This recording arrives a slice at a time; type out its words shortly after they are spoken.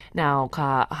Now,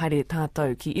 ka haere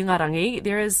tātou ki Ingarangi,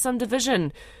 there is some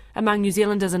division among New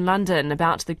Zealanders in London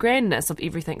about the grandness of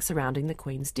everything surrounding the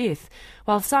Queen's death.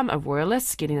 While some are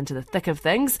royalists getting into the thick of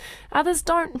things, others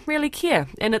don't really care,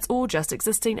 and it's all just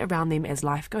existing around them as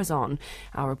life goes on.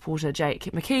 Our reporter Jake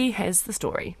McKee has the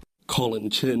story. Colin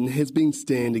Chin has been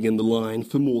standing in the line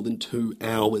for more than 2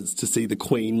 hours to see the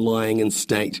Queen lying in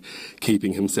state.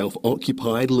 Keeping himself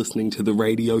occupied listening to the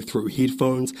radio through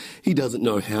headphones, he doesn't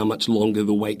know how much longer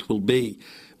the wait will be.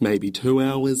 Maybe 2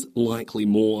 hours, likely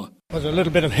more. There's a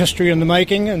little bit of history in the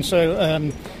making, and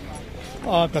so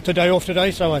I've got the day off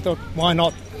today, so I thought, why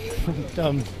not?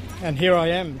 And here I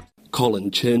am.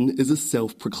 Colin Chin is a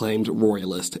self-proclaimed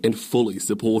royalist and fully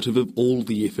supportive of all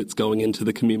the efforts going into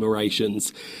the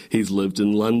commemorations. He's lived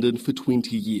in London for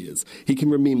 20 years. He can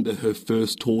remember her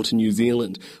first tour to New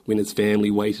Zealand when his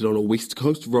family waited on a West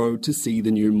Coast road to see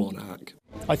the new monarch.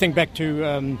 I think back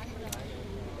to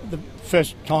the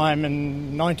first time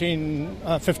in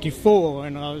 1954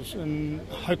 when I was in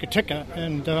Hokitika,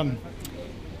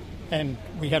 and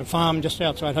we had a farm just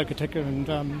outside Hokitika, and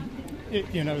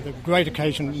the great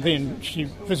occasion then, she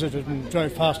visited and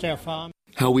drove past our farm.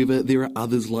 However, there are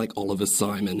others like Oliver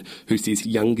Simon, who says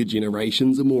younger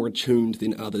generations are more attuned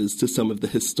than others to some of the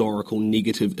historical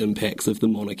negative impacts of the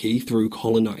monarchy through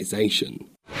colonisation.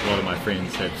 A lot of my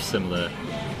friends have similar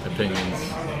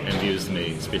opinions and views to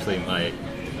me, especially my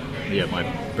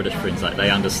British friends. Like, they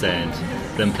understand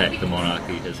the impact the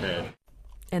monarchy has had.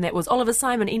 And that was Oliver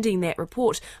Simon ending that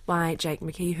report by Jake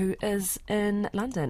McKee, who is in London.